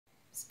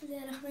بسم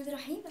الله الرحمن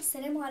الرحيم.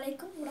 السلام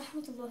عليكم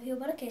ورحمة الله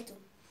وبركاته.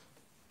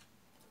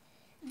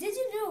 Did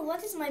you know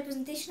what is my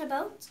presentation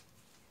about?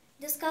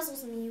 Discuss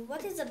with me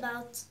what is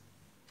about.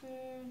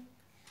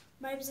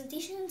 My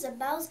presentation is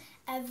about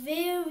a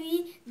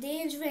very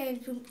dangerous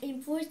and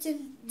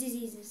important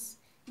diseases.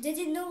 Did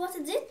you know what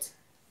is it?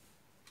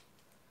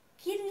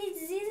 Kidney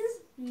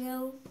diseases?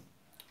 No.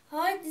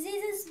 Heart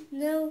diseases?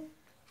 No.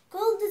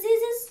 Cold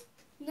diseases?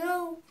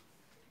 No.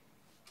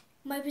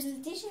 My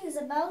presentation is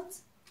about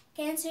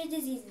cancer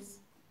diseases.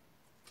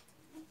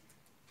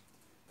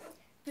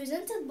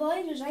 Presented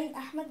by Nujain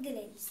Ahmed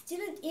Galali,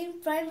 student in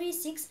primary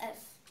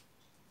 6F.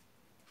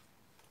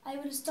 I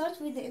will start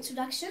with the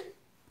introduction.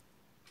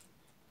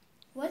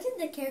 What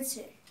is the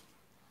cancer?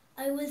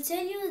 I will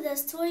tell you the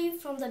story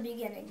from the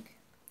beginning.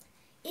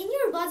 In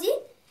your body,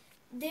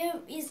 there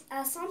is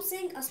a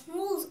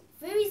small,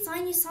 very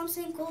tiny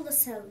something called a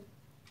cell.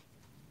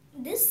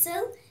 This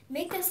cell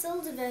makes a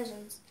cell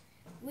division.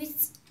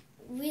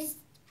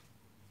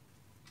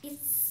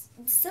 Its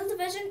cell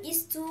division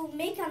is to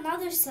make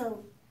another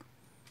cell.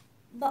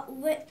 But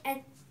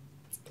at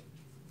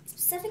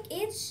specific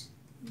age,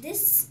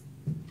 this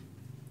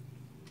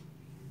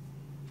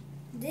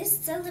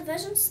cell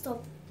division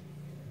stop.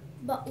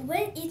 But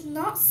when it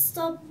not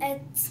stop at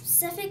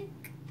specific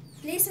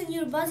place in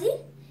your body,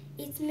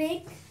 it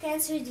make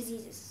cancer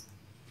diseases.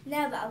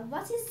 Now,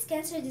 what is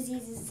cancer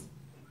diseases?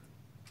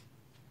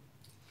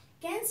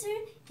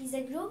 Cancer is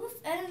a group of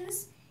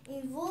illness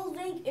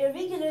involving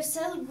irregular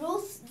cell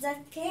growth that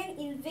can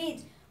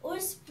invade or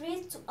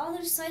spread to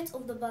other sites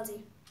of the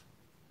body.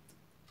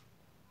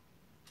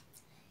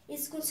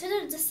 It's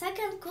considered the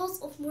second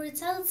cause of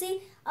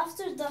mortality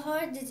after the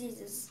heart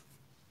diseases.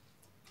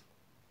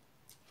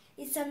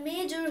 It's a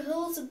major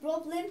health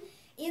problem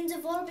in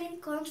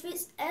developing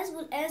countries as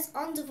well as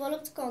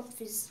undeveloped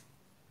countries.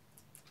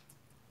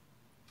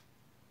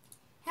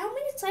 How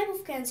many types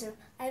of cancer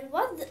and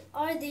what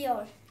are they?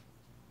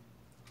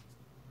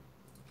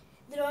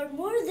 There are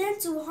more than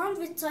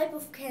 200 types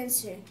of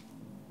cancer.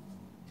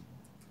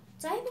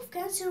 Types of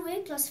cancer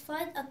were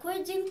classified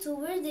according to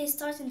where they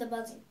start in the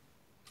body.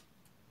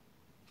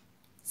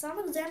 Some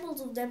examples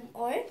of them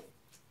are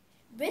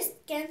breast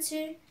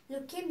cancer,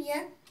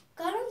 leukemia,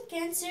 colon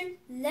cancer,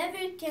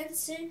 liver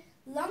cancer,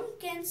 lung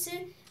cancer,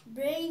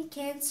 brain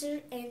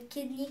cancer, and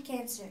kidney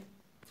cancer.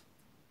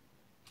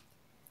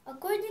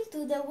 According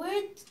to the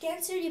World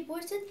Cancer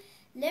Reported,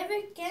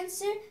 liver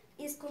cancer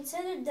is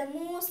considered the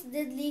most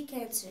deadly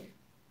cancer.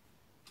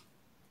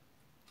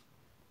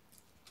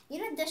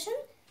 In addition,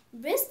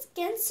 breast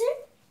cancer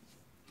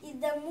is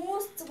the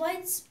most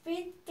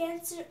widespread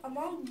cancer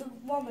among the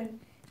women,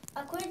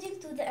 according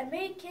to the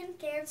American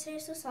Cancer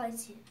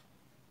Society.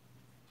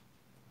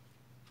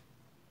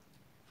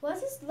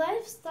 What is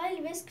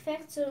lifestyle risk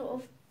factor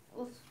of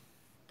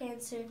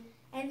cancer,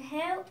 and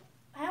how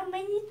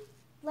many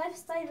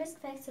lifestyle risk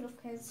factors of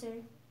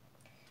cancer?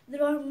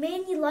 There are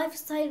many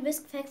lifestyle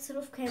risk factors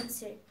of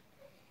cancer,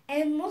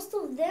 and most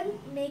of them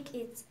make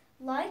it,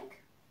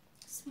 like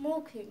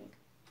smoking,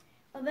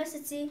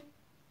 obesity,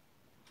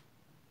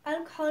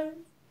 alcohol,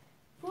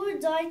 poor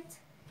diet,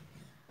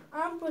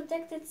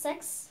 unprotected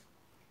sex.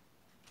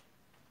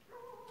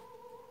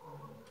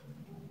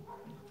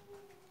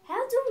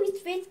 How do we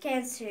treat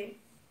cancer?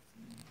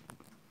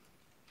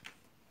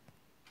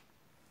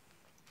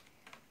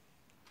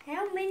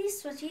 How many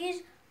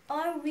strategies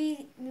are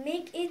we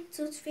make it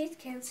to treat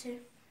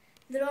cancer?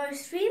 There are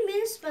 3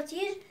 main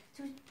strategies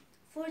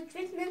for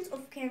treatment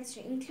of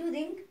cancer,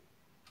 including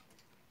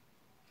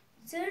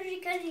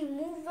surgical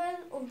removal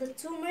of the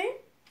tumor,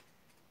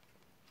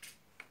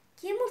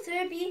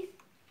 chemotherapy,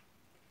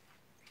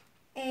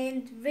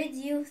 and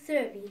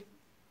radiotherapy.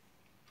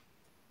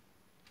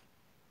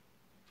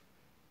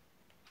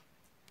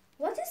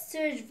 What is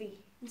surgery?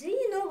 Do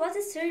you know what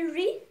is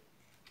surgery?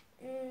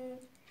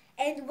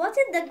 And what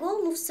is the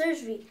goal of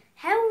surgery?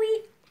 How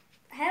we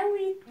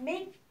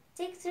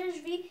take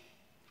surgery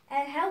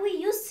and how we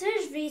use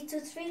surgery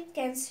to treat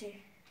cancer.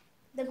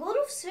 The goal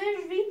of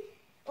surgery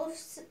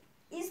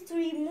is to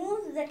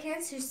remove the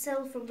cancer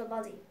cell from the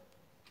body.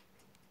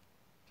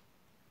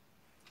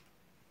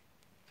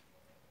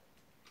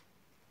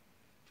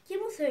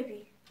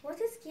 Chemotherapy. What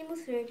is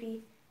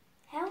chemotherapy?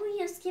 How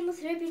we use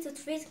chemotherapy to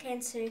treat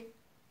cancer.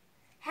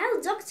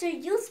 How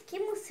doctors use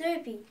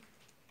chemotherapy.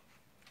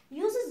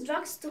 Uses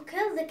drugs to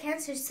kill the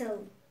cancer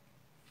cell.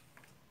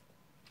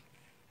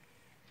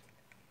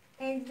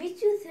 And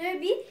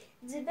radiotherapy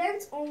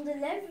depends on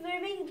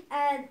delivering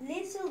a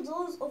lethal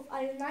dose of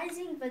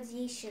ionizing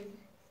radiation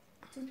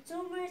to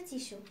tumor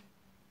tissue.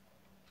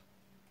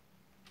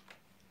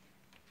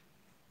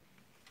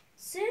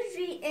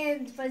 Surgery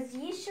and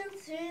radiation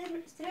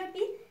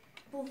therapy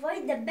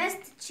provide the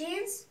best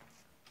chance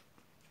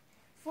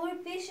for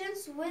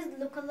patients with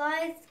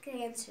localized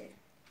cancer.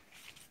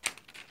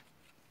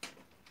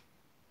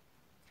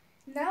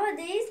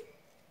 Nowadays,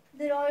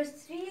 there are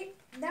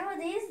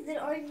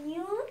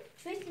new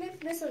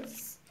treatment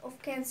methods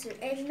of cancer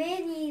and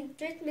many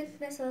treatment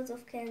methods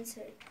of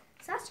cancer,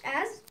 such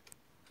as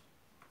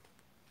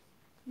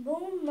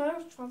Bone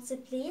marrow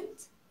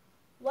transplant.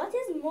 What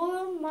is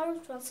bone marrow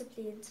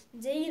transplant?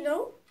 Do you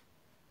know?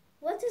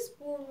 What is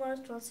bone marrow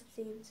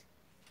transplant?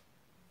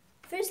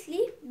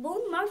 Firstly,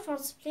 bone marrow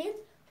transplant,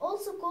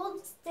 also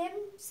called stem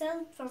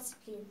cell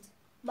transplant.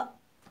 But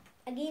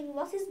again,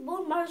 what is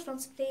bone marrow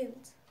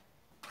transplant?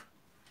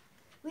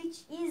 Which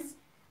is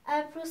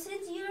a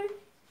procedure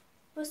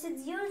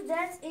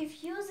that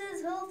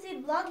infuses healthy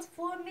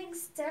blood-forming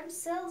stem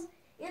cells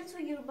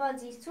into your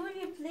body to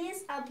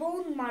replace a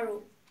bone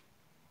marrow.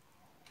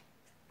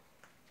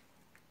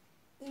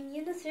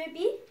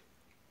 Immunotherapy.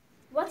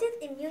 What is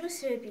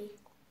immunotherapy?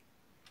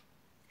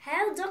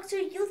 How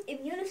doctors use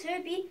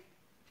immunotherapy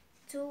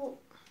to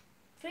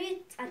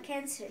treat a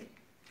cancer.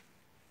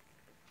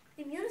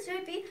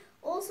 Immunotherapy,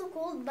 also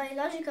called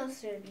biological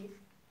therapy,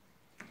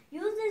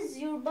 uses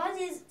your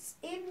body's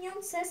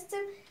immune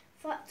system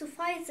to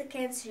fight the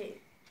cancer.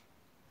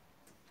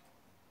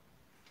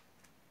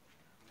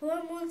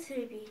 Hormone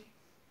therapy.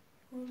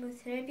 Hormone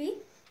therapy.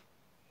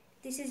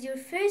 This is your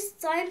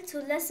first time to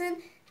listen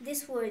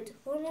this word.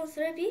 Hormone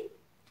therapy.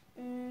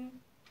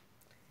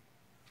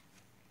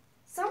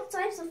 Some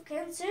types of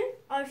cancer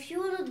are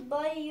fueled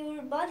by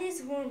your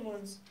body's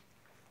hormones,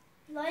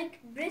 like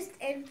breast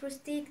and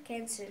prostate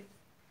cancer.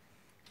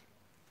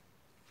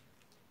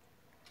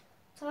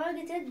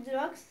 Targeted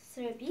drug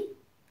therapy.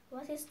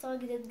 What is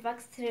targeted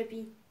drug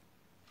therapy?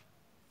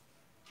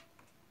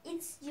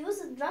 It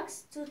uses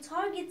drugs to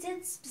target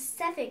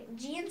specific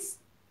genes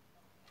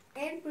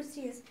and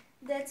proteins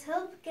that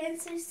help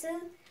cancer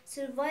cells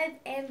survive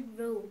and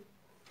grow.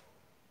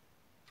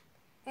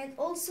 And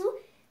also,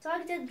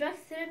 targeted drug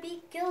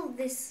therapy kills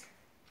these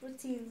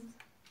proteins.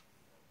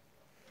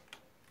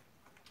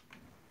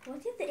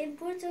 What is the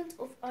importance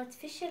of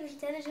artificial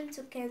intelligence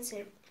to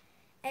cancer?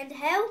 And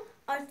how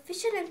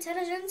artificial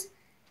intelligence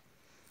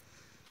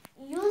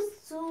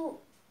used to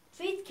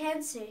treat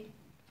cancer?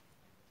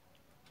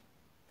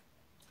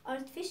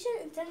 Artificial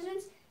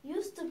intelligence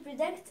used to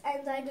predict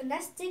and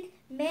diagnostic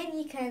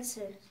many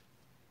cancers.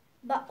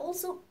 But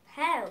also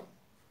how?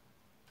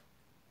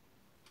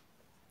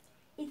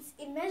 It's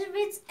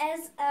emerged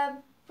as a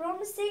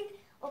promising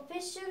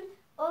option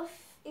of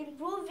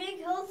improving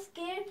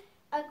healthcare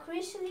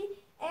accuracy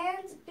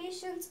and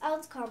patient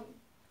outcome.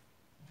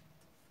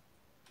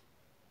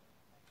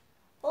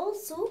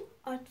 Also,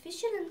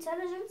 artificial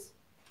intelligence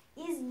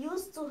is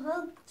used to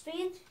help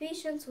treat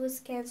patients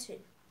with cancer.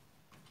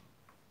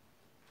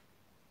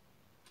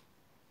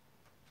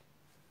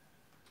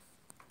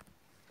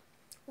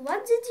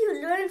 What did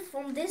you learn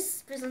from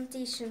this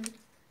presentation?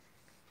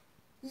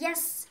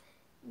 Yes,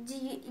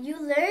 you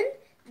learn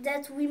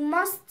that we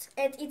must,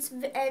 and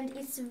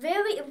it's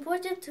very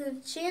important to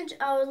change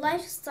our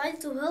lifestyle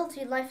to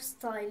healthy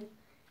lifestyle.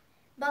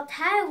 But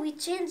how we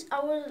change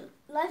our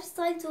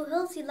lifestyle to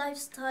healthy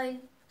lifestyle?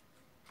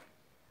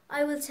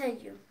 I will tell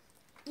you.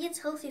 Eat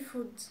healthy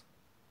foods,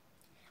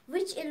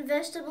 rich in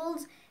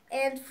vegetables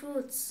and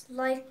fruits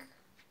like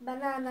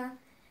banana,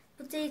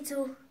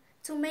 potato,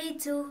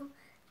 tomato,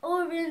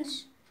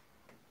 orange.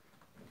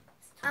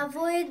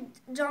 Avoid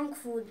junk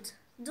food.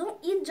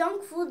 Don't eat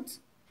junk food.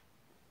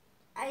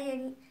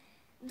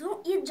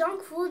 Don't eat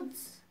junk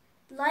foods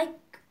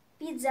like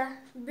pizza,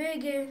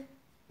 burger.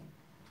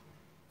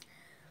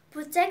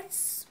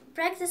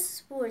 Practice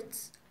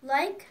sports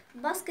like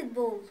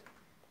basketball,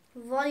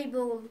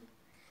 volleyball,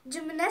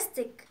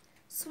 gymnastics,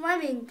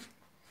 swimming,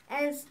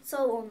 and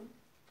so on.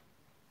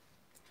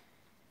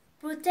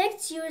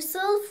 Protect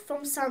yourself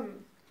from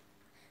sun.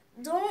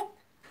 Don't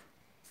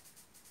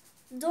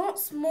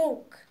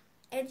smoke,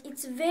 and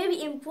it's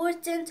very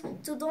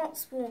important to don't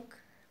smoke.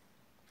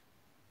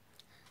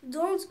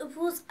 Don't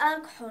abuse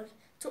alcohol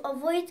to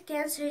avoid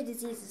cancer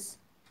diseases.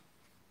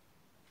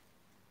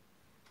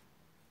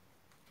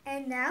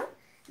 And now,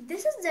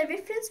 this is the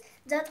reference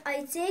that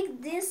I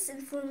take this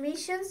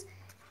information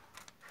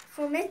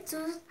from it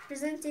to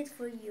present it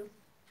for you.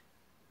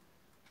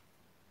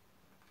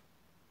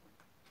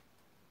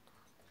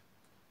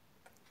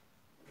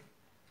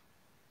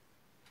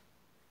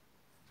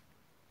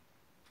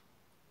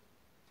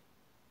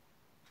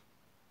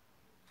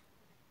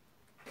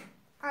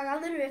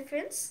 Another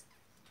reference.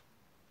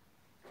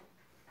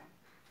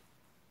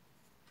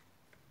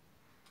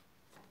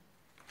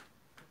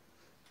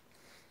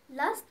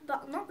 Last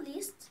but not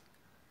least,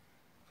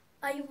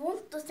 I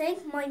want to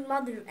thank my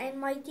mother and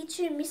my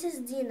teacher,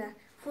 Mrs. Dina,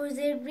 for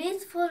their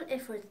grateful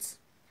efforts.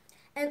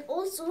 And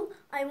also,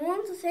 I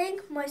want to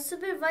thank my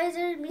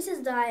supervisor,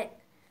 Mrs. Dae.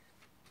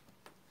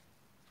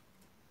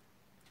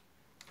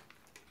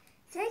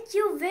 Thank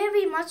you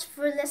very much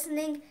for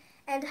listening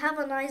and have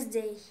a nice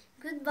day.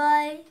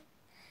 Goodbye.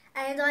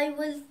 And I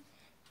will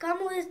come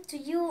to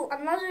you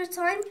another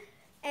time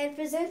and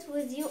present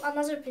with you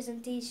another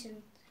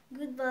presentation.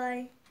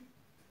 Goodbye.